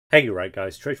Hey, you right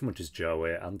guys, TheTrophyMuncher's Joe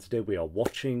here, and today we are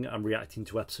watching and reacting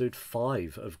to episode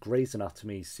 5 of Grey's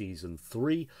Anatomy Season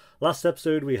 3. Last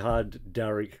episode we had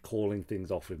Derek calling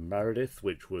things off with Meredith,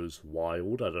 which was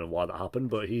wild. I don't know why that happened,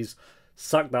 but he's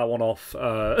sacked that one off,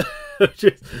 which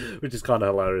is kind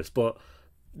of hilarious. But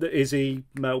Izzie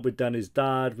met with Denny's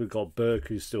dad. We've got Burke,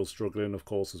 who's still struggling, of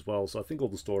course, as well. So I think all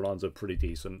the storylines are pretty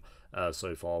decent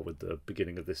so far with the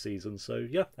beginning of this season. So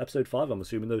yeah, episode 5, I'm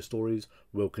assuming those stories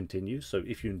will continue. So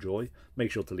if you enjoy,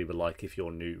 make sure to leave a like. If you're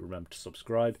new, remember to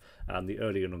subscribe. And the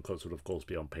early and uncuts will, of course,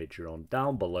 be on Patreon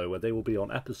down below, where they will be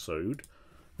on episode.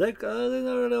 They're a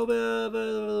little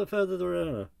bit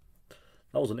further.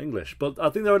 That wasn't English, but I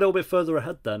think they're a little bit further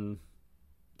ahead than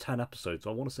 10 episodes.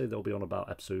 I want to say they'll be on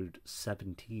about episode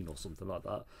 17 or something like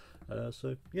that.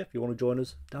 So yeah, if you want to join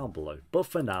us, down below. But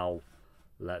for now,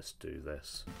 let's do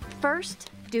this. First,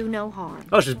 do no harm.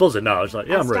 Oh, she's buzzing now. She's like,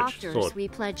 yeah, As I'm rich. doctors, Sword. we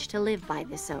pledge to live by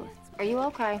this oath. Are you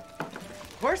okay?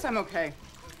 Of course I'm okay.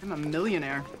 I'm a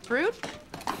millionaire. Fruit?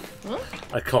 Huh?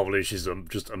 I can't believe she's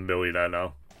just a millionaire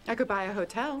now. I could buy a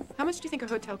hotel. How much do you think a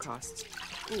hotel costs?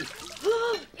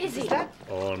 Izzie!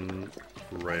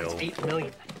 Unreal. 8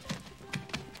 million.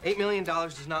 $8 million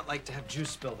does not like to have juice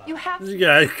spilled out. You have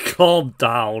Yeah, calm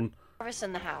down. service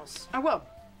in the house. I will,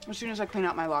 as soon as I clean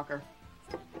out my locker.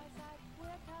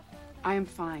 I am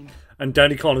fine. And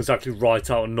Danny can't exactly write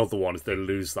out another one if they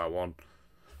lose that one.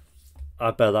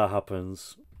 I bet that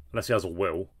happens. Unless he has a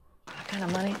will. That kind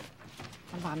of money,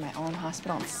 I'll buy my own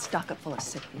hospital and stock it full of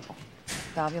sick people.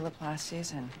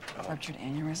 Valvuloplasties and ruptured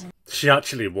aneurysm. She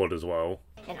actually would as well.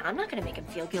 And I'm not going to make him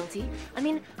feel guilty. I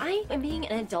mean, I am being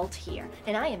an adult here,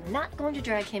 and I am not going to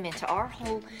drag him into our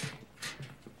whole...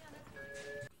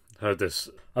 Heard this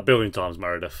a billion times,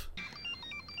 Meredith.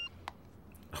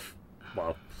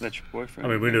 Wow. That's your boyfriend?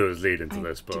 I mean, we knew it was leading to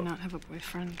this, I do but not have a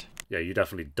boyfriend. yeah, you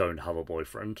definitely don't have a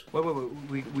boyfriend.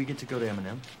 Wait, we get to go to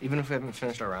M&M? Even if we haven't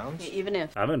finished our rounds? Even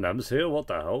if. M&M's here, what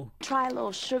the hell? Try a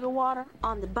little sugar water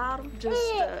on the bottom, just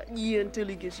until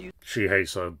he gets used. She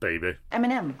hates her baby.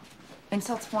 M&M.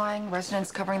 Insults flying,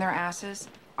 residents covering their asses,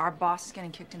 our boss is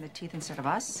getting kicked in the teeth instead of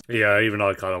us. Yeah, even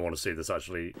I kind of want to see this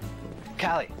actually.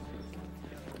 Callie.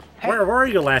 Where were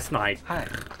you last night? Hi.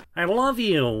 I love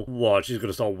you. What? She's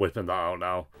gonna start whipping that out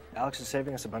now. Alex is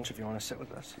saving us a bunch if you want to sit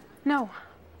with us. No.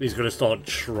 He's gonna start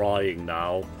trying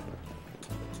now.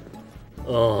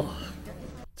 Ugh.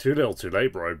 Too little, too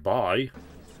late, bro. Bye.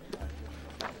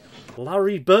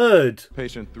 Larry Bird.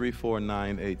 Patient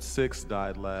 34986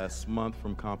 died last month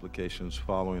from complications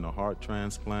following a heart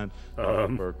transplant.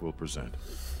 Burke will present.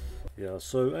 Yeah,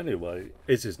 so anyway,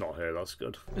 Izzie's not here, that's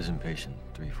good. Isn't patient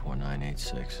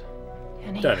 34986?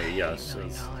 Denny, yes.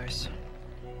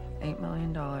 $8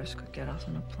 million could get us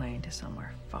on a plane to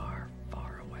somewhere far,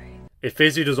 far away. If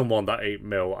Izzie doesn't want that 8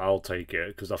 mil, I'll take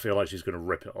it, because I feel like she's going to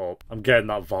rip it up. I'm getting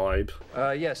that vibe.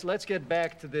 Yes, let's get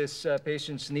back to this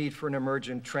patient's need for an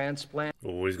emergent transplant.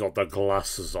 Oh, he's got the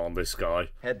glasses on, this guy.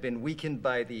 Had been weakened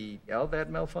by the LVAD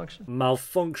malfunction?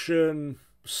 Malfunction,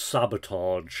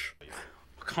 sabotage.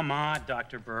 Come on,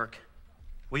 Dr. Burke.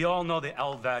 We all know the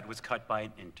LVAD was cut by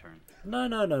an intern. No.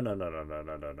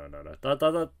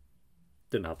 That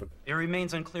didn't happen. It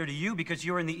remains unclear to you because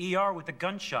you were in the ER with a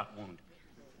gunshot wound.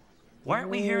 Why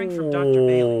aren't we hearing from Dr.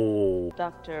 Bailey?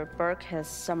 Dr. Burke has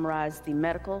summarized the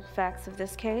medical facts of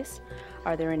this case.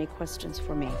 Are there any questions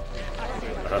for me?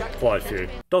 Quite a few.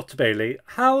 Dr. Bailey,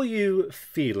 how are you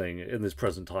feeling in this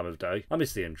present time of day? I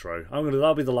missed the intro.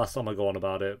 That'll be the last time I go on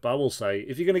about it, but I will say,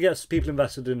 if you're going to get people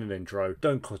invested in an intro,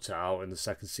 don't cut it out in the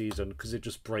second season, because it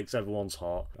just breaks everyone's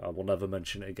heart. I will never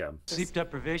mention it again. Sleep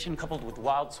deprivation coupled with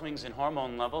wild swings in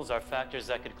hormone levels are factors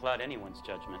that could cloud anyone's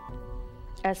judgment.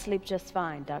 I sleep just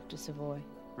fine, Dr. Savoy.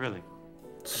 Really?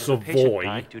 If a patient Savoy.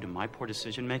 died due to my poor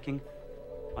decision making,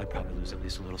 I'd probably lose at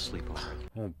least a little sleep over it.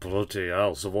 Oh, bloody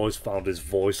hell. Savoy's found his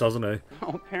voice, hasn't he?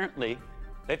 Oh, apparently,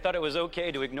 they thought it was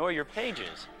okay to ignore your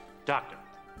pages. Doctor,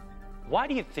 why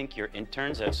do you think your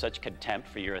interns have such contempt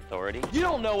for your authority? You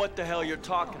don't know what the hell you're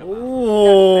talking about.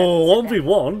 Oh,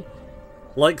 1v1?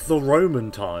 Like the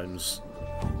Roman times.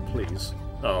 Please.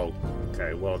 Oh,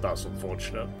 okay, well, that's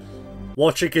unfortunate.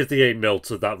 Watch it give the 8 mil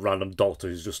to that random doctor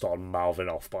who's just started mouthing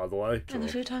off, by the way. And the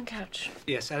futon couch.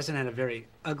 Yes, Addison had a very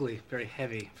ugly, very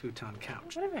heavy futon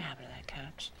couch. Whatever happened to that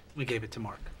couch? We gave it to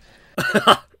Mark.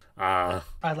 Ah.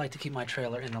 I'd like to keep my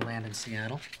trailer in the land in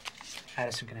Seattle.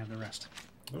 Addison can have the rest.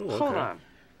 Oh, okay. Hold on.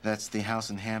 That's the house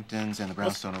in Hamptons and the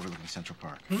brownstone overlooking Central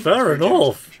Park. Fair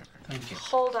enough. Thank you.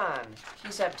 Hold on.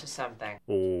 He's up to something.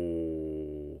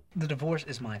 Oh. The divorce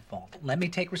is my fault. Let me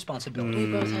take responsibility.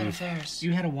 We both had affairs.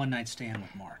 You had a one-night stand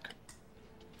with Mark.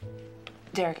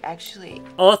 Derek, actually...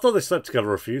 Oh, I thought they slept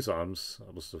together a few times.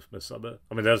 I must have missed that bit.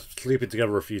 I mean, they're sleeping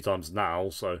together a few times now,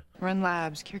 so... Run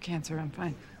labs, cure cancer, I'm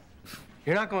fine.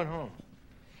 You're not going home.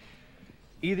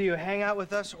 Either you hang out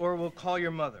with us or we'll call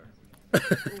your mother.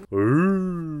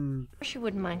 Ooh. She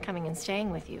wouldn't mind coming and staying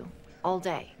with you all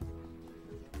day.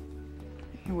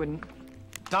 You wouldn't.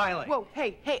 Dilate. Whoa,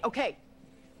 hey, okay.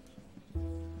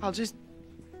 I'll just...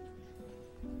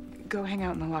 go hang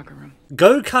out in the locker room.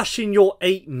 Go cash in your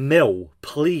 8 mil,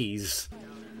 please.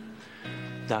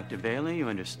 Dr. Bailey, you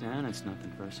understand it's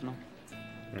nothing personal.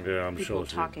 Yeah, I'm People sure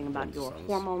she talking about your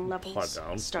understands. hormone Pipe levels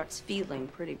down. starts feeling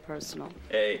pretty personal.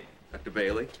 Hey, Dr.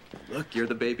 Bailey. Look, you're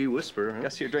the baby whisperer. Huh?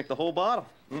 Guess you drank the whole bottle.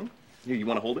 Hmm? You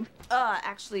want to hold him?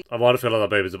 Actually... I might feel like that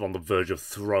baby's on the verge of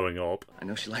throwing up. I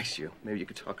know she likes you. Maybe you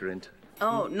could talk her into...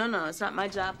 Oh, no, it's not my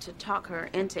job to talk her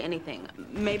into anything.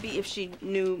 Maybe if she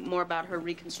knew more about her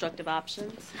reconstructive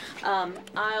options.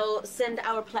 I'll send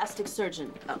our plastic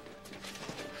surgeon up.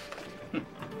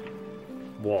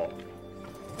 What?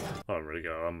 I don't really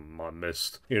go. I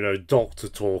missed, doctor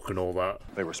talk and all that.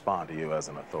 They respond to you as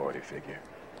an authority figure.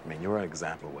 I mean, you're an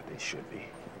example of what they should be.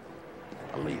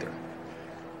 A leader.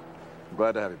 I'm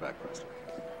glad to have you back, Preston.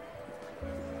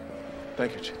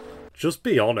 Thank you, Chief. Just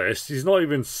be honest. He's not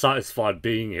even satisfied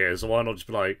being here, so why not just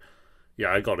be like,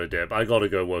 yeah, I gotta dip. I gotta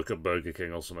go work at Burger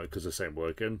King or something because this ain't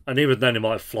working. And even then, he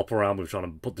might flop around with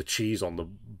trying to put the cheese on the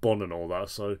bun and all that,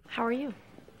 so... How are you?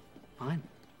 Fine.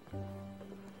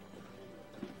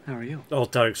 How are you? Oh,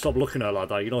 Derek, stop looking at her like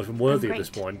that. You're not even worthy at this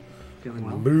point. Feeling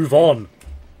well? Move on.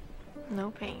 No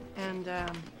pain. And,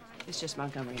 it's just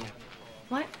Montgomery now.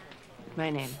 What? My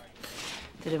name.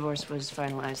 The divorce was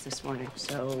finalized this morning,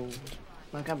 so...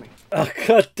 Montgomery. Oh,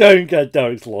 God, don't get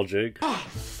Derek's logic.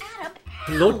 Adam,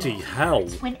 Bloody hell.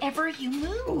 whenever you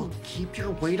move. Oh, keep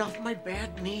your weight off my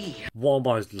bad knee. What am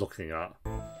I looking at?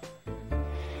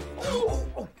 Oh.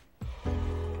 Oh,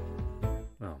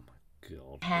 my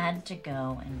God. Had to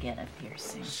go and get a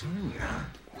piercing.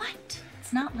 What?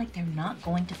 It's not like they're not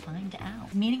going to find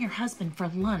out. Meeting your husband for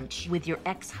lunch with your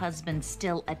ex-husband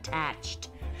still attached.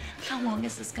 How long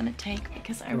is this gonna take?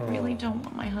 Because I really don't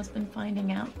want my husband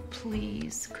finding out.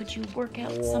 Please, could you work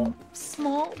out some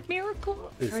small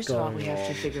miracle? First of all, we have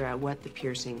to figure out what the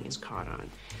piercing is caught on.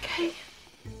 Okay.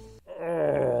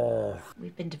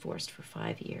 We've been divorced for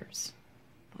 5 years,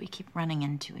 but we keep running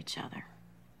into each other.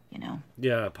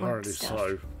 Yeah, apparently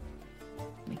so.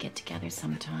 We get together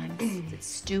sometimes. It's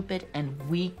stupid and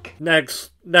weak.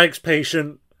 Next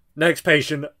patient. I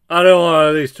don't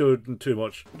want these two too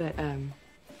much. But,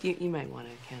 you might want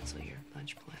to cancel your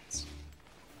lunch plans.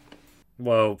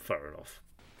 Well, fair enough.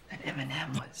 That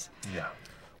M&M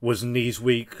was knees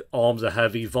weak, arms are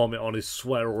heavy, vomit on his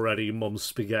sweater already, mum's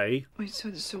spaghetti. Wait, so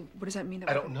what does that mean?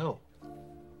 I don't know.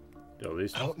 I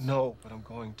don't know what I'm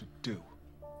going to do.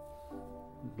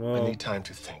 Well, I need time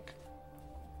to think.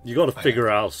 You got to figure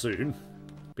it out soon.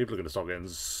 People are going to start getting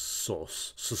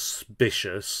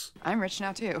suspicious. I'm rich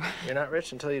now, too. You're not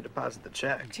rich until you deposit the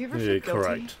check. Do you ever feel guilty?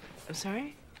 Correct. I'm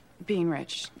sorry? Being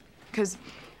rich. Because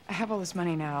I have all this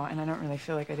money now, and I don't really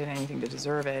feel like I did anything to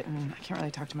deserve it, and I can't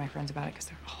really talk to my friends about it because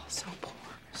they're all so poor.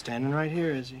 Standing right here,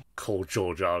 Izzie. Call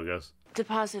George Argus.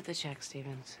 Deposit the check,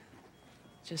 Stevens.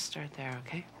 Just start there,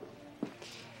 okay?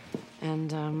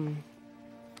 And,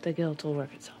 the guilt will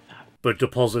work itself out. But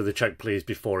deposit the check, please,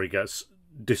 before he gets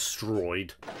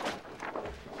destroyed.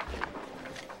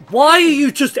 Why are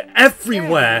you just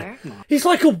everywhere? He's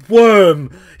like a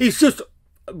worm. He's just...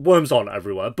 Worms aren't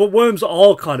everywhere, but worms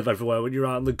are kind of everywhere when you're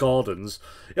out in the gardens.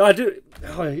 Yeah,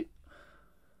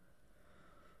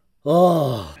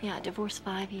 Yeah, divorced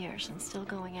 5 years and still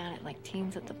going at it like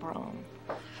teens at the prom,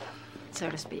 so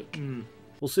to speak.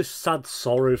 What's this sad,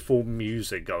 sorrowful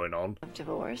music going on?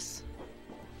 Divorce.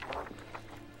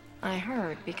 I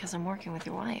heard because I'm working with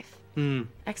your wife.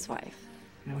 Ex-wife.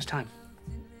 It was time.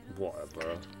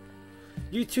 Whatever.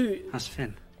 You two... How's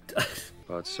Finn?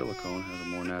 But silicone has a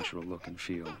more natural look and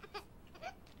feel.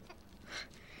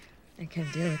 I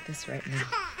can't deal with this right now.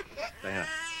 Diana,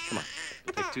 come on.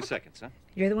 Take 2 seconds, huh?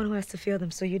 You're the one who has to feel them,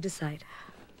 so you decide.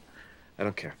 I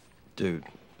don't care. Dude,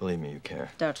 believe me, you care.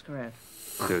 That's correct.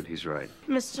 Dude, he's right.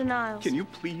 Mr. Niles. Can you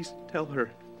please tell her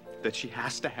that she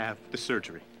has to have the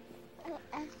surgery?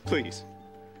 Please.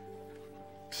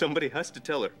 Somebody has to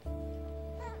tell her.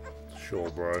 Sure,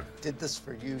 bro. Did this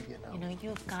for you, you know. You know,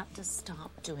 you've got to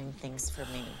stop doing things for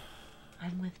me.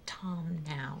 I'm with Tom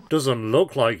now. Doesn't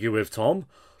look like you with Tom.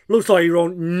 Looks like you're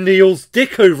on Neil's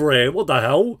dick over here. What the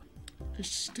hell? I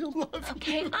still love you.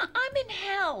 Okay, I'm in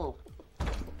hell.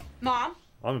 Mom?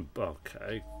 I'm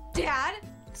okay. Dad?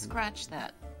 Scratch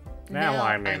that. Now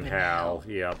I'm in hell.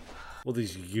 Yep. All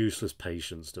these useless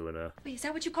patients doing it. Wait, is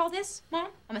that what you call this, Mom?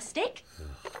 A mistake?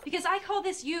 Because I call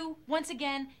this you, once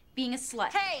again, being a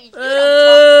slut. Hey, you don't talk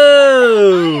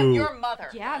to me like that. I am your mother.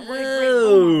 Yeah, and what a great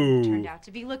role model you turned out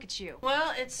to be. Look at you.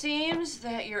 Well, it seems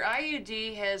that your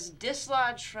IUD has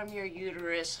dislodged from your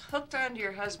uterus, hooked onto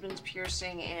your husband's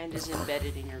piercing, and is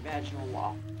embedded in your vaginal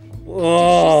wall.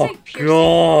 Oh,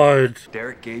 God.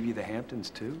 Derek gave you the Hamptons,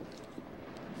 too?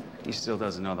 He still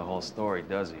doesn't know the whole story,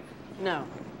 does he? No.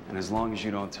 And as long as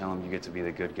you don't tell him, you get to be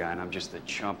the good guy, and I'm just the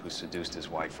chump who seduced his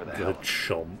wife for the hell. The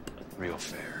chump. Real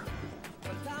fair.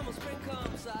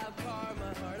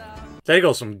 They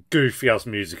got some goofy ass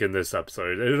music in this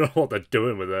episode. I don't know what they're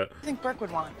doing with it. I think Burke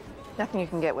would want. Nothing you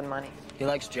can get with money. He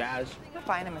likes jazz. I'm not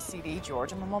buying him a CD,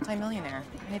 George. I'm a multimillionaire.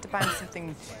 I need to buy him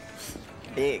something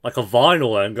big. Like a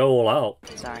vinyl and go all out.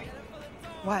 Sorry.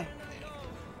 Why?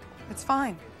 It's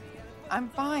fine. I'm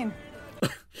fine.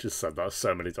 She's said that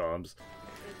so many times.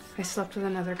 I slept with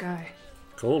another guy.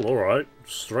 Cool, alright.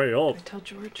 Straight up. I tell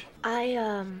George.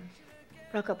 I,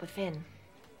 broke up with Finn.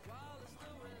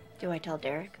 Do I tell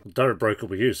Derek? Derek broke up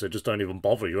with you, so just don't even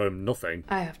bother. You owe him nothing.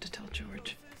 I have to tell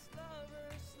George.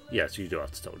 Yes, you do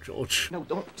have to tell George. No,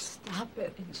 don't. Stop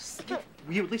it. And just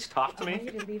Will you at least talk to I me?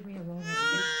 want you to leave me alone.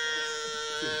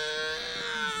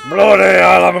 Bloody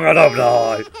hell, I'm gonna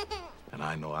die! And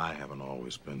I know I haven't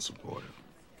always been supportive.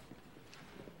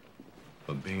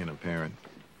 But being a parent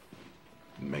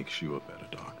makes you a better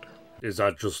doctor. Is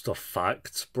that just a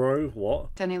fact, bro?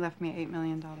 What? Denny left me $8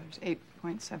 million.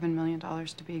 $8.7 million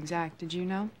to be exact. Did you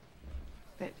know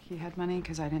that he had money?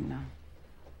 Because I didn't know.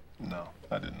 No,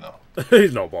 I didn't know.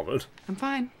 He's not bothered. I'm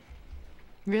fine.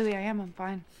 Really, I am. I'm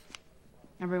fine.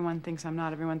 Everyone thinks I'm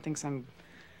not. Everyone thinks I'm...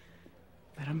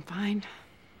 But I'm fine.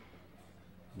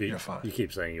 You're fine. You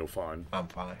keep saying you're fine. I'm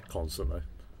fine. Constantly.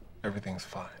 Everything's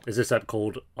fine. Is this app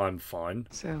called I'm Fine?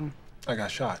 So... I got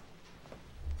shot.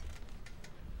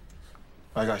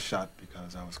 I got shot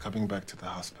because I was coming back to the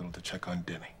hospital to check on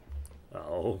Denny.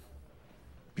 Oh.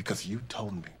 Because you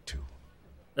told me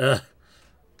to.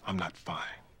 I'm not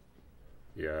fine.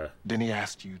 Yeah. Denny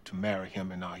asked you to marry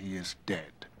him and now he is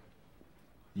dead.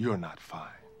 You're not fine.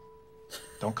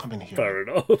 Don't come in here. Fair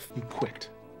enough. You quit.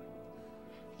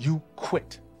 You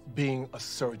quit being a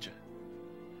surgeon.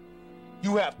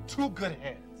 You have two good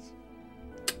hands.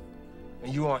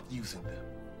 And you aren't using them.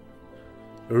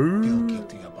 Feel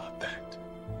guilty about that.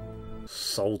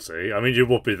 Salty. I mean, you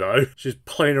would be, though. She's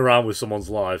playing around with someone's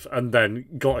life and then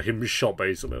got him shot,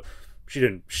 basically. She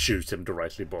didn't shoot him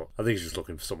directly, but I think she's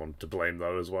looking for someone to blame,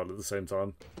 though, as well, at the same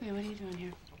time. Hey, what are you doing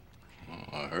here?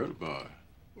 Oh, I heard about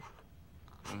it.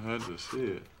 I had to see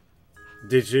it.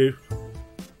 Did you?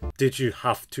 Did you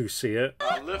have to see it?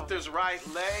 Lift his right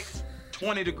leg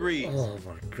 20 degrees. Oh,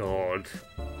 my God.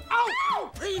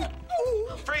 Oh! Freeze!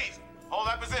 Freeze! Hold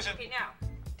that position. Okay, now,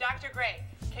 Dr. Gray,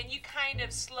 can you kind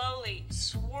of slowly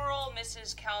swirl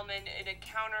Mrs. Kelman in a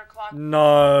counterclockwise?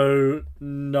 No,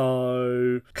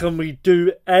 no. Can we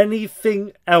do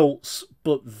anything else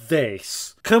but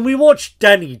this? Can we watch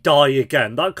Denny die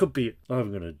again? That could be...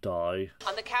 I'm gonna die.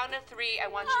 On the count of 3, I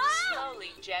want you to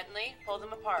slowly, gently pull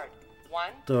them apart. 1.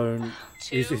 Don't.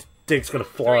 2. His dick's gonna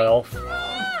fly off.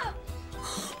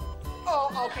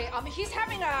 Oh, okay. He's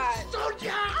having a...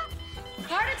 Soldier!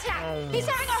 Heart attack! He's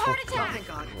having a heart attack! Oh, thank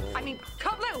God. I mean,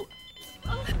 Kablu!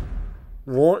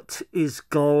 What is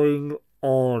going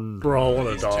on? Bro, I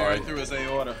wanna die. Tearing through his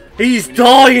aorta. He's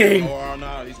dying!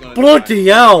 He's gonna Bloody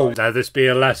hell! Let this be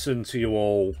a lesson to you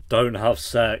all. Don't have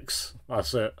sex.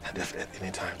 That's it. And if at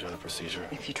any time during the procedure,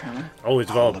 If you tremor, Oh,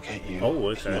 it's I'll gone. look at you, Oh,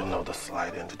 okay. you'll know to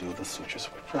slide in to do the sutures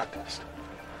we practiced.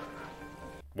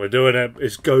 We're doing it.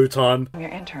 It's go time. I'm your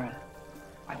intern.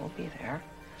 I will be there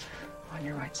on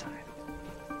your right side.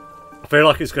 I feel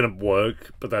like it's gonna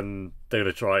work, but then they're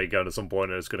gonna try it again at some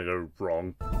point and it's gonna go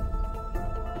wrong.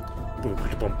 Boom,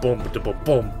 boom, boom, boom,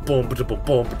 boom, boom,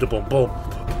 boom, boom, boom.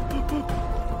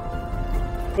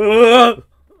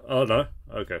 Oh no.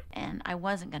 Okay. And I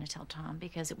wasn't going to tell Tom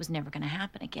because it was never going to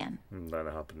happen again. And then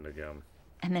it happened again.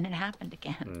 And then it happened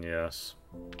again. Yes.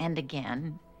 And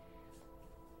again.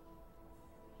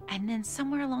 And then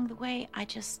somewhere along the way, I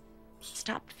just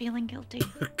stopped feeling guilty.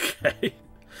 Okay.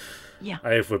 Yeah.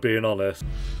 Hey, if we're being honest.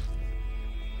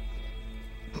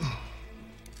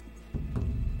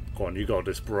 Go on, you got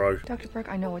this, bro. Dr. Burke,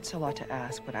 I know it's a lot to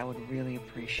ask, but I would really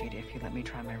appreciate it if you let me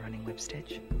try my running whip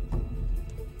stitch.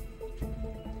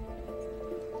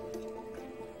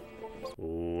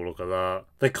 Ooh, look at that.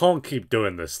 They can't keep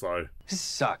doing this, though. This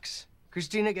sucks.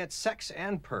 Christina gets sex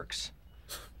and perks.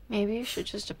 Maybe you should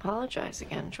just apologize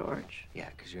again, George. Yeah,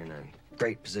 because you're in a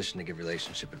great position to give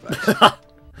relationship advice.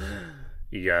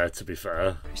 Yeah, to be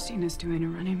fair. Christina's doing a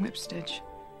running whip stitch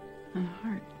on the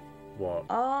heart. What?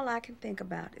 All I can think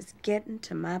about is getting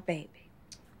to my baby.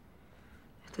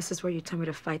 This is where you tell me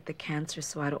to fight the cancer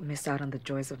so I don't miss out on the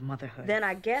joys of motherhood. Then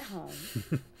I get home.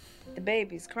 The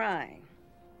baby's crying.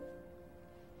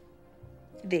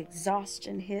 The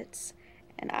exhaustion hits,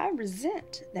 and I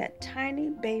resent that tiny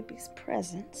baby's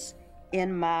presence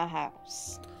in my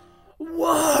house.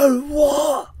 Whoa,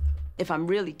 what? If I'm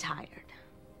really tired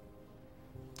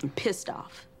and pissed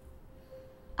off,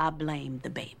 I blame the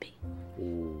baby.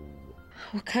 Ooh.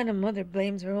 What kind of mother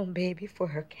blames her own baby for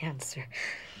her cancer?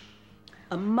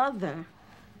 A mother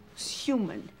who's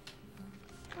human.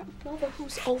 A mother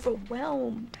who's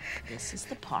overwhelmed. This is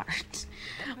the part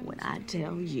when I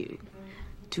tell you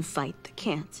to fight the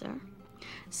cancer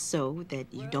so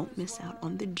that you don't miss out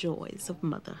on the joys of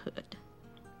motherhood.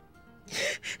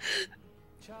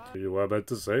 You were meant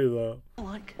to say that. I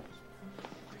like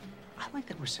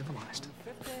that we're civilized.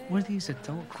 We're these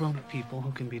adult, grown-up people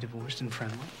who can be divorced and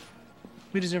friendly.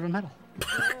 We deserve a medal.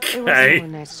 It wasn't a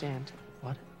one-night stand.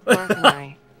 What? Mark and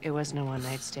I, it wasn't a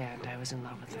one-night stand. I was in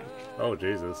love with him. Oh,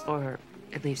 Jesus. Or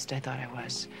at least I thought I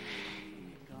was.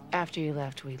 After you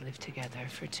left, we lived together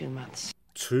for 2 months.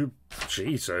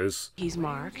 Jesus. He's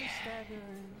Mark.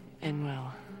 And,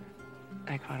 well,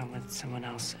 I caught him with someone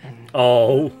else, and...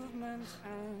 Oh.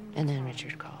 And then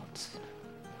Richard called.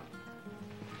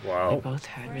 Wow. We both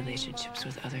had relationships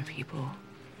with other people.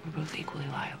 We're both equally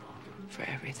liable for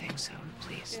everything, so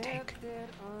please take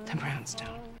the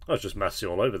brownstone. That's just messy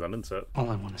all over them, isn't it? All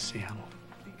I want is Seattle.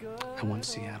 I want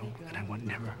Seattle, and I want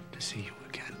never to see you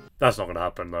again. That's not going to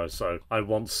happen, though, so I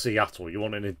want Seattle. You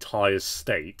want an entire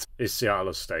state. Is Seattle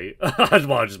a state?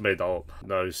 I just made that up.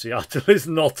 No, Seattle is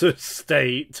not a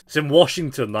state. It's in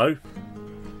Washington, though.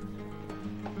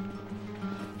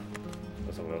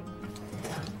 Let's have a look.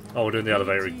 Oh, we're doing the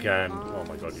elevator again. Oh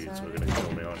my god, you two are going to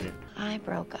kill me, aren't you? I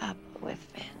broke up with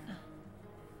Finn.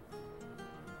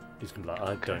 He's going to be like,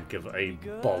 I don't give a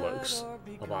bollocks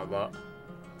about that.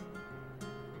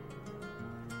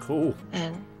 Cool.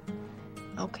 And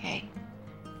okay.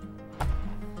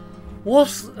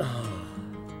 What's...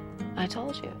 I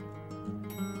told you.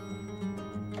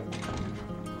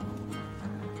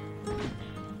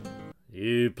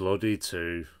 You bloody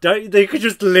two. They could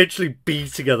just literally be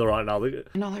together right now.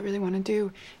 And all I really want to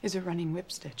do is a running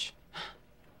whip stitch.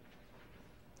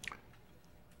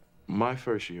 My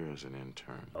first year as an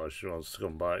intern. Oh, she wants to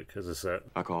come back, as I said.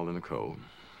 I called in the code.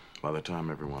 By the time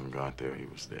everyone got there, he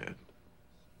was dead.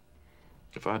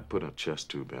 If I'd put a chest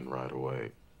tube in right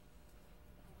away...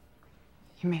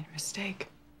 You made a mistake.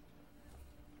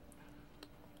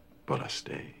 But I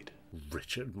stayed.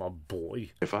 Richard, my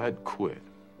boy. If I'd quit,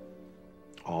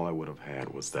 all I would have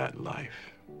had was that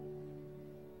life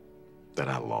that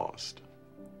I lost.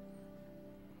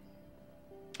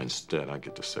 Instead, I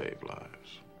get to save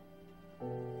lives.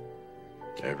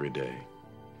 Every day,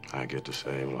 I get to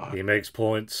save lives. He makes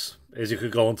points. Izzie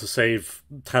could go on to save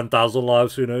 10,000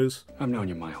 lives, who knows? I've known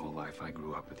you my whole life. I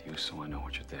grew up with you, so I know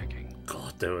what you're thinking.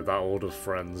 God, they were that old of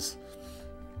friends.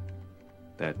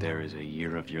 That there is a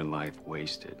year of your life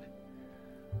wasted.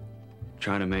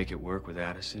 Trying to make it work with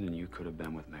Addison, and you could have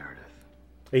been with Meredith.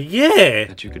 Yeah!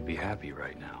 That you could be happy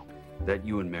right now. That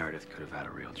you and Meredith could have had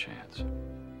a real chance.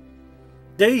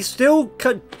 They still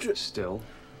could... Still?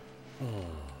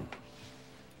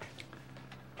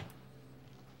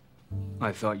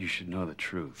 I thought you should know the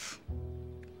truth.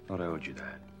 Thought I owed you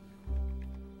that.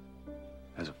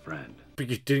 As a friend. But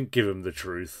you didn't give him the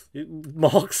truth.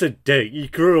 Mark's a dick. You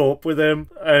grew up with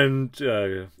him, and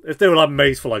if they were like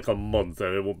mates for like a month,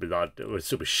 then it wouldn't be that. It would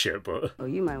still be shit, but... Oh,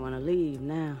 you might want to leave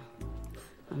now.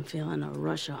 I'm feeling a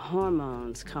rush of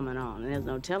hormones coming on, and there's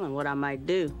no telling what I might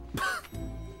do.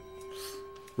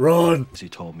 Run! She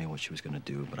told me what she was going to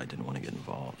do, but I didn't want to get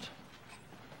involved.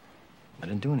 I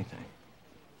didn't do anything.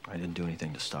 I didn't do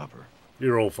anything to stop her.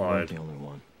 You're all You weren't fired. the only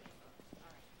one.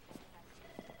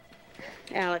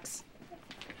 Alex.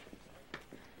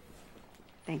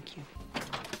 Thank you.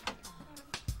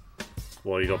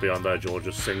 What you got behind there, George?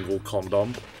 A single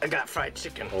condom? I got fried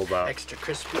chicken. All that. Extra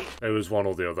crispy. It was one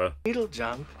or the other. Beetle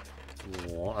jump.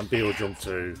 What? And Beetle Jump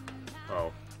too.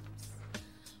 Oh.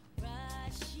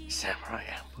 Samurai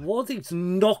apple. What are these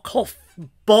knockoff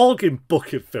bargain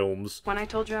bucket films? When I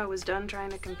told you I was done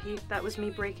trying to compete, that was me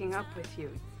breaking up with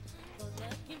you.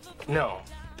 No.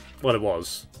 Well, it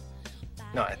was.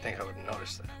 No, I think I would have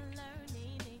noticed that.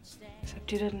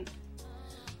 Except you didn't.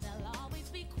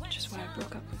 Which is why I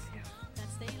broke up with you.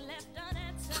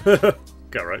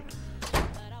 Get right.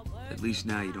 At least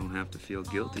now you don't have to feel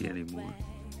guilty anymore.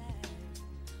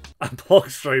 And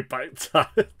Mark's straight back down.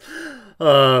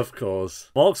 Of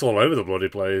course. Mark's all over the bloody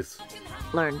place.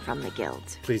 Learn from the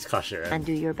guilt. Please cash it in. And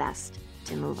do your best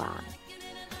to move on.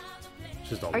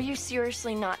 She's not... Are you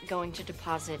seriously not going to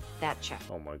deposit that check?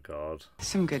 Oh my god.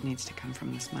 Some good needs to come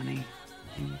from this money.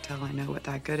 Until I know what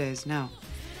that good is, no.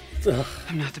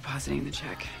 I'm not depositing the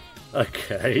check.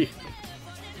 Okay.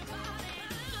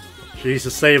 She needs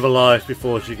to save a life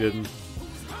before she can...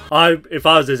 If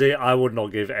I was Izzie, I would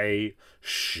not give a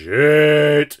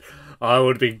shit. I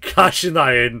would be cashing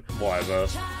that in. Whatever.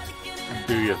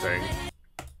 Do your thing.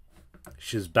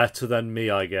 She's better than me,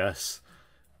 I guess.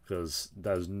 Because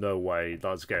there's no way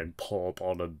that's getting put up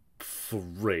on a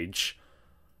fridge.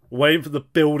 Waiting for the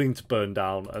building to burn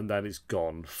down and then it's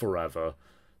gone forever.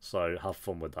 So have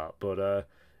fun with that. But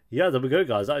yeah, there we go,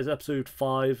 guys. That is episode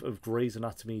 5 of Grey's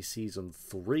Anatomy Season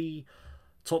 3.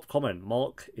 Top comment,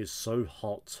 Mark is so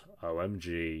hot,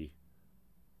 OMG.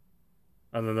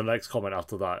 And then the next comment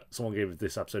after that, someone gave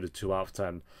this episode a 2 out of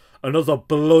 10. Another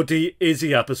bloody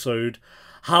Izzie episode.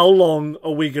 How long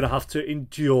are we going to have to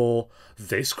endure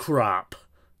this crap?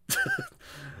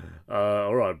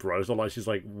 Alright, bro. It's not like she's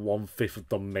like 1/5 of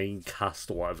the main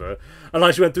cast or whatever. And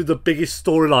like she went through the biggest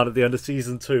storyline at the end of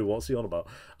Season 2. What's he on about?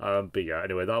 But yeah,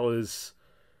 anyway, that was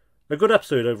a good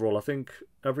episode overall. I think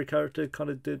every character kind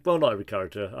of did... Well, not every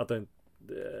character.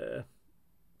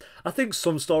 I think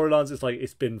some storylines, it's like,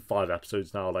 it's been 5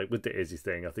 episodes now, like with the Izzie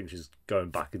thing. I think she's going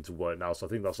back into work now, so I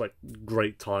think that's like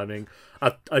great timing.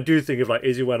 I do think if like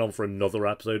Izzie went on for another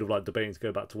episode of like debating to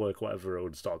go back to work or whatever, it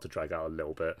would start to drag out a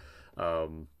little bit.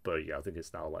 But yeah, I think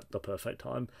it's now like the perfect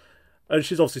time. And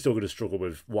she's obviously still going to struggle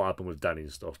with what happened with Danny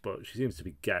and stuff, but she seems to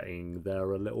be getting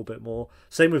there a little bit more.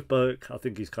 Same with Burke. I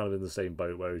think he's kind of in the same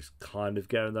boat where he's kind of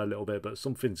getting there a little bit, but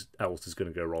something else is going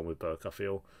to go wrong with Burke, I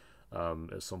feel,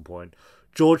 at some point.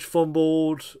 George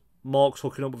fumbled. Mark's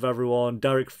hooking up with everyone.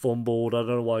 Derek fumbled. I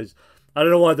don't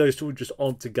know why those two just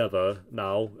aren't together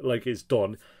now. Like, it's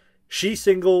done. She's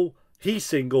single. He's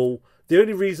single. The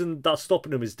only reason that's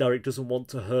stopping him is Derek doesn't want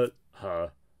to hurt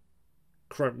her.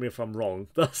 Correct me if I'm wrong.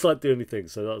 That's like the only thing.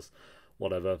 So that's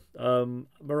whatever.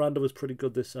 Miranda was pretty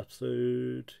good this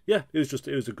episode. Yeah, it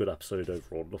was a good episode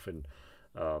overall. Nothing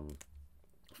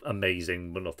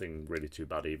amazing, but nothing really too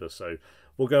bad either. So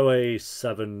we'll go a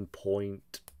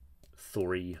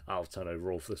 7.3 out of 10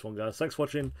 overall for this one, guys. Thanks for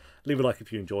watching. Leave a like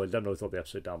if you enjoyed. Let me know what you thought of the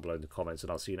episode down below in the comments,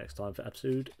 and I'll see you next time for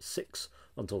episode 6.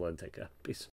 Until then, take care.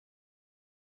 Peace.